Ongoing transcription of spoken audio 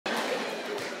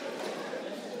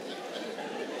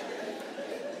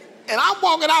And I'm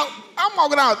walking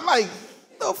out like,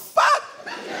 the fuck?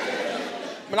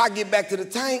 When I get back to the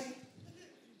tank,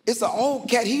 it's an old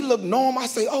cat. He look normal. I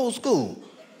say, old school.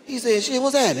 He said, shit,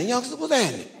 what's happening, youngster? What's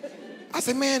happening? I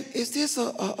said, man, is this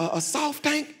a soft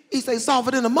tank? He say,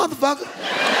 softer than a motherfucker.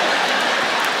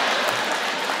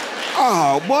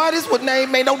 Oh, boy, this what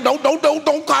name, man. Don't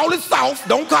call it soft.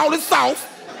 Don't call it soft.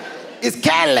 It's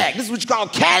Cadillac. This is what you call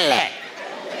Cadillac.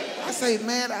 I say,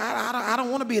 man, I don't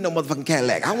want to be in no motherfucking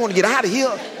Cadillac. I want to get out of here.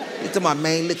 He told my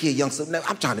man, look here, youngster. Now,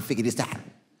 I'm trying to figure this out.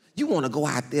 You want to go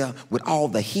out there with all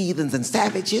the heathens and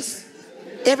savages?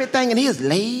 Everything in here is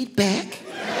laid back.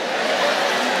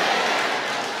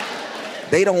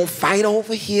 They don't fight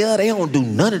over here. They don't do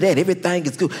none of that. Everything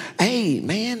is good. Hey,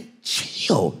 man,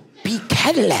 chill. Be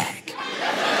Cadillac.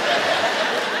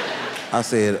 I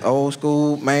said, old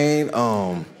school,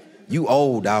 man, you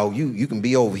old, dog. You can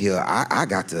be over here. I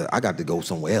got to go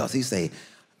somewhere else. He say,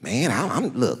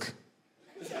 man, look.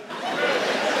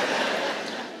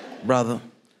 Brother,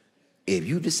 if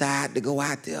you decide to go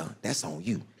out there, that's on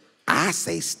you. I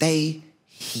say stay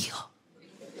here.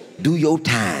 Do your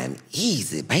time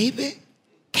easy, baby.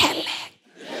 Cadillac.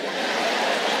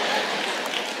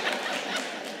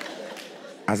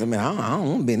 I said, man, I don't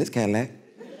want to be in this Cadillac.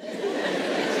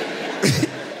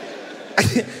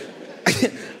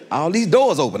 All these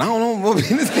doors open. I don't want to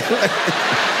be in this Cadillac.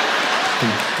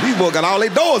 These boys got all their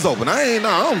doors open.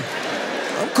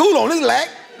 I'm cool on this lack.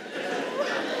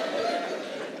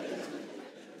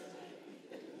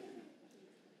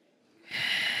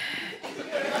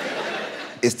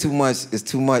 It's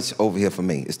too much over here for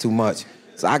me. It's too much.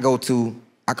 So I call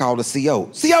the CO.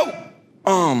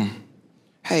 CO!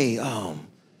 Hey,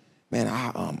 man,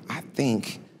 I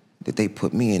think that they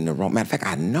put me in the wrong, matter of fact,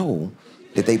 I know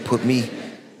that they put me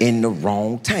in the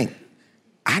wrong tank.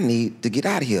 I need to get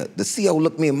out of here. The CO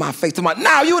looked me in my face, told me,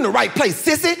 nah, you in the right place,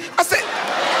 sissy. I said,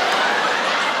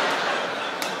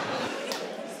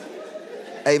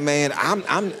 hey, man,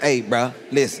 hey, bruh,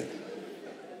 listen.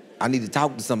 I need to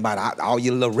talk to somebody. All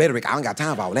your little rhetoric, I ain't got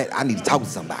time for all that. I need to talk to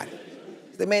somebody.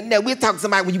 I said, man, no, we'll talk to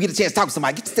somebody when you get a chance to talk to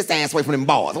somebody. Get this ass away from them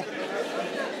bars.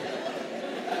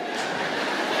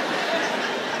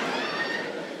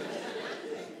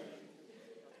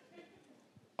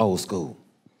 Old school.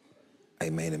 Hey,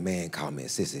 man, the man called me a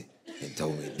sissy and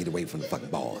told me to get away from the fucking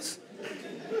bars.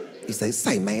 He said,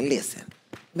 say, man, listen.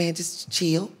 Man, just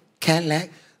chill, Cadillac.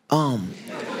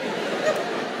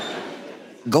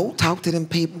 Go talk to them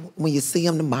people when you see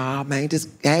them tomorrow, man.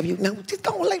 Just go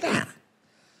lay down.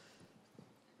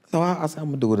 So I said, I'm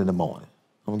gonna do it in the morning.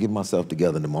 I'm gonna get myself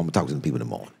together in the morning. I'm gonna talk to the people in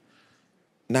the morning.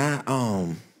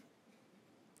 Now,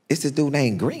 it's this dude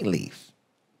named Greenleaf.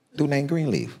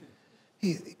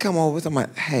 He come over and I'm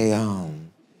like, hey,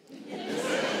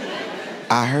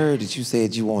 I heard that you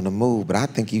said you want to move, but I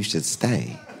think you should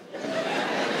stay.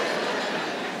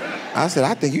 I said,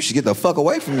 I think you should get the fuck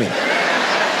away from me.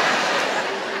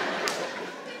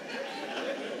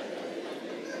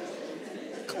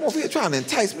 Come over here trying to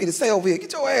entice me to stay over here.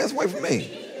 Get your ass away from me.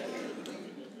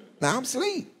 Now I'm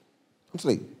asleep.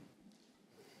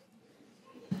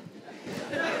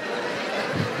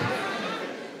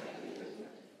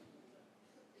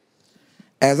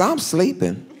 As I'm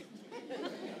sleeping,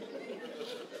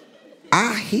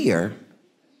 I hear,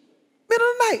 middle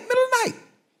of the night,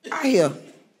 I hear,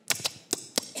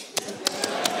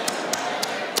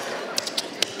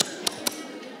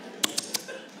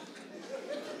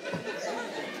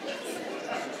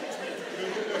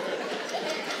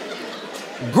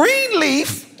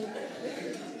 Greenleaf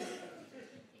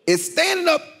is standing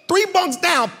up 3 bunks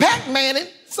down, Pac-Manning,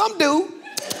 some dude.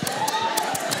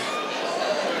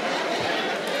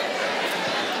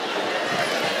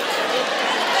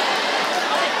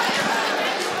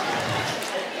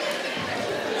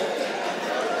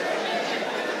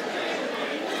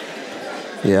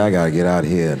 Yeah, I gotta get out of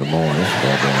here in the morning.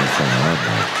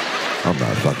 I'm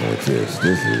not fucking with this.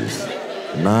 This is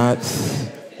not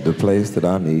the place that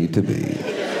I need to be.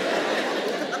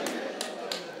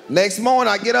 Next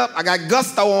morning, I get up. I got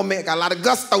gusto on me. I got a lot of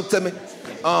gusto to me.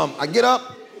 I get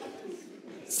up.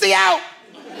 See out.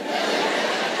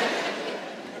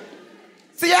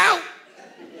 See out.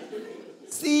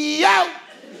 See out.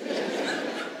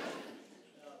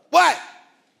 What?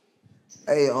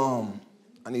 Hey,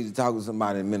 I need to talk to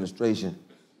somebody in administration,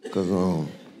 cause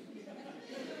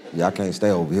yeah, I can't stay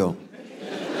over here.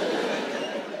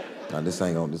 Now this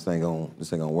ain't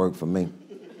gonna work for me.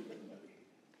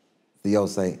 Theo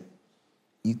say,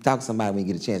 you talk to somebody when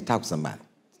you get a chance to talk to somebody.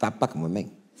 Stop fucking with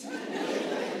me.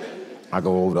 I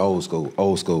go over to old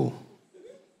school.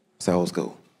 Say old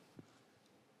school.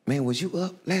 Man, was you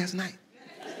up last night?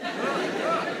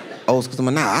 Old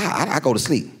school, nah, I go to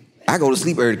sleep. I go to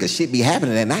sleep early because shit be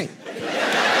happening at night.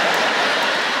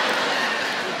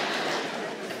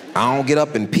 I don't get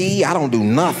up and pee. I don't do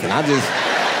nothing. I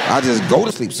just go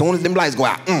to sleep. Soon as them lights go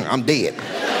out, I'm dead.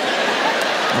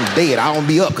 I'm dead. I don't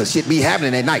be up because shit be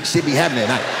happening at night. Shit be happening at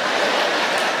night.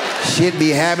 Shit be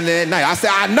happening at night. I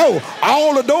said, I know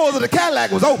all the doors of the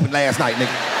Cadillac was open last night,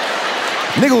 nigga.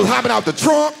 Nigga was hopping out the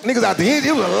trunk. Niggas out the engine.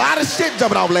 It was a lot of shit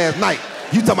jumping off last night.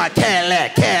 You talking about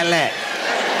Cadillac.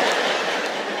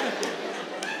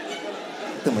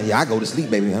 Yeah, I go to sleep,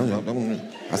 baby.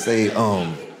 I say,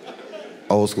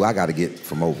 old school, I gotta get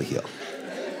from over here.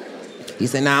 He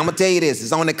said, nah, I'm gonna tell you this.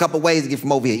 There's only a couple ways to get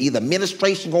from over here. Either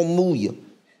administration gonna move you,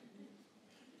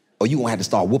 or you gonna have to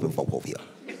start whooping folk over here.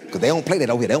 Because they don't play that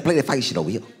over here. They don't play that fight shit over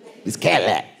here. It's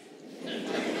Cadillac.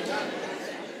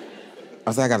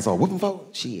 I said, I gotta start whooping folk?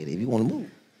 Shit, if you wanna move.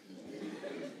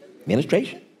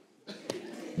 Administration,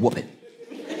 whooping.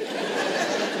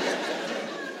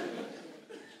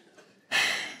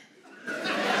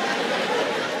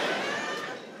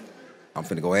 I'm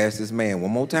finna go ask this man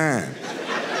one more time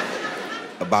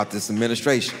about this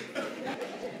administration.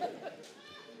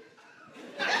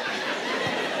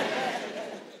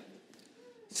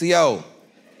 CO,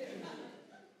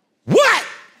 what?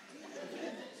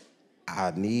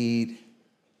 I need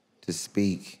to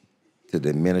speak to the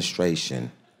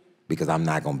administration because I'm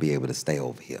not gonna be able to stay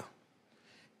over here.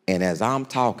 And as I'm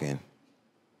talking,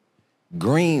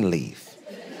 Greenleaf.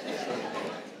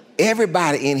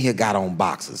 Everybody in here got on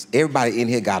boxers. Everybody in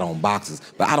here got on boxers,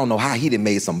 but I don't know how he done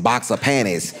made some boxer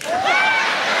panties.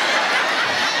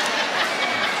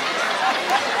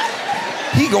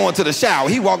 He going to the shower.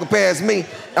 He walking past me.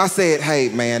 I said, hey,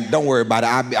 man, don't worry about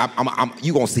it.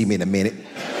 You gonna see me in a minute.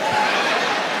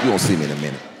 You gonna see me in a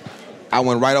minute. I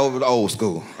went right over to old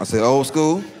school. I said, old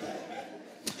school,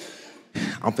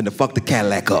 I'm finna fuck the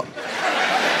Cadillac up.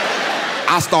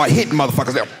 I start hitting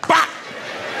motherfuckers there. Bop!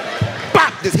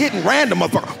 Bop! Just hitting random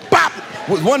motherfuckers. Bop!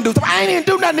 With one dude, I ain't even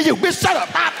do nothing to you. Bitch, shut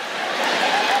up. Bop!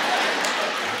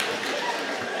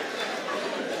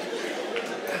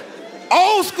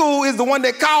 Old school is the one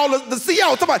that called the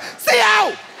CO. Somebody,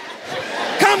 CO!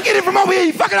 Come get it from over here.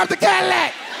 You fucking up the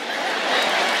Cadillac.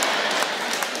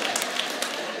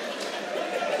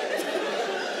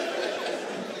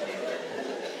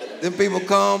 Them people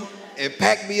come and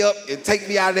pack me up and take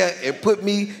me out of there and put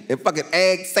me in fucking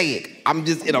ag sag. I'm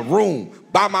just in a room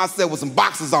by myself with some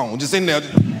boxers on, just in there.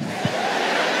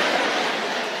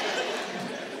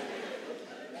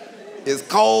 It's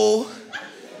cold.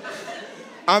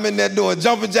 I'm in there doing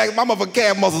jumping jacks. My motherfucking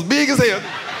calf muscles big as hell.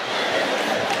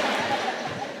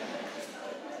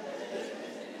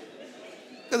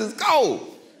 Because it's cold.